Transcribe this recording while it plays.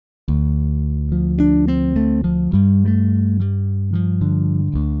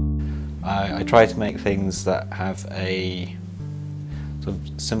I try to make things that have a sort of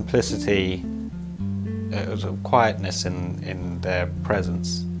simplicity, sort of quietness in their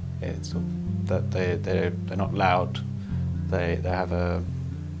presence. It's sort of that they're not loud. They have a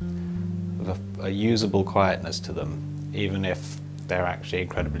usable quietness to them, even if they're actually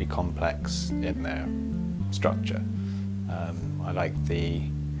incredibly complex in their structure. I like the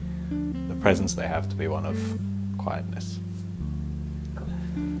presence they have to be one of quietness.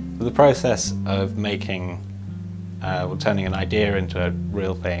 The process of making, or turning an idea into a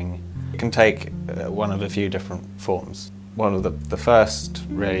real thing, it can take one of a few different forms. One of the first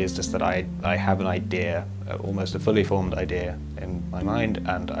really is just that I have an idea, almost a fully formed idea in my mind,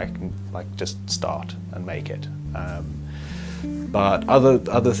 and I can just start and make it. But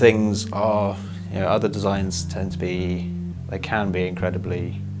other things are, other designs tend to be, they can be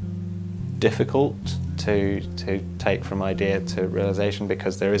incredibly difficult to take from idea to realization,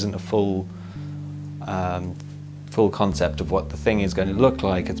 because there isn't a full concept of what the thing is going to look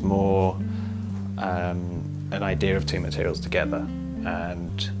like. It's more an idea of two materials together,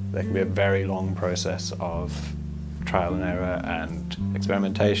 and there can be a very long process of trial and error and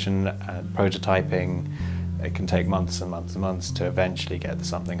experimentation and prototyping. It can take months and months and months to eventually get to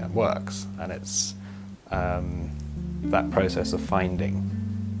something that works, and it's that process of finding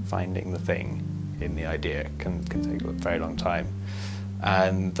the thing in the idea can take a very long time,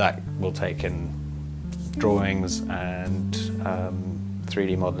 and that will take in drawings and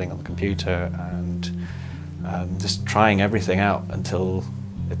 3D modelling on the computer, and just trying everything out until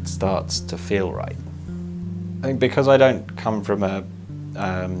it starts to feel right. I think because I don't come from a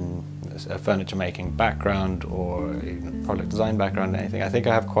furniture making background or even product design background or anything, I think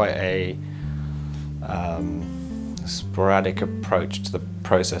I have quite a sporadic approach to the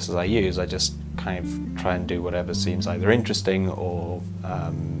processes I use. I just kind of try and do whatever seems either interesting or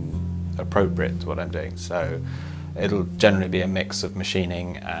appropriate to what I'm doing. So it'll generally be a mix of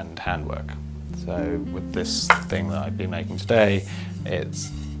machining and handwork. So with this thing that I've been making today,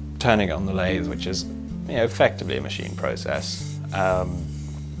 it's turning it on the lathe, which is effectively a machine process,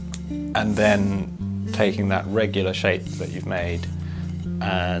 and then taking that regular shape that you've made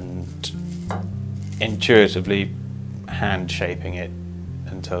and intuitively hand shaping it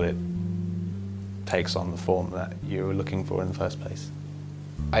until it takes on the form that you were looking for in the first place.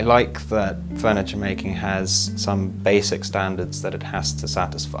 I like that furniture making has some basic standards that it has to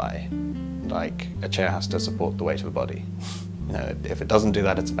satisfy. Like a chair has to support the weight of a body. If it doesn't do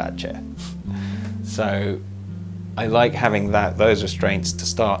that, it's a bad chair. So I like having those restraints to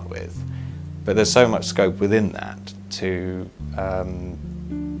start with, but there's so much scope within that to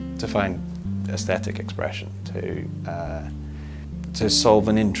find aesthetic expression, to solve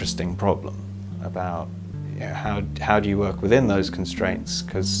an interesting problem about how do you work within those constraints,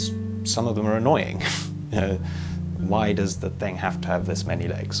 because some of them are annoying. Why does the thing have to have this many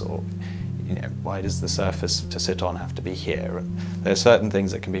legs, or why does the surface to sit on have to be here? And there are certain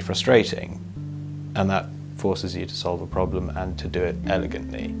things that can be frustrating, and that forces you to solve a problem and to do it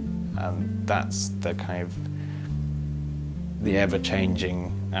elegantly. And that's the kind of the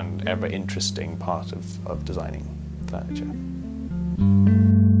ever-changing and ever-interesting part of designing furniture.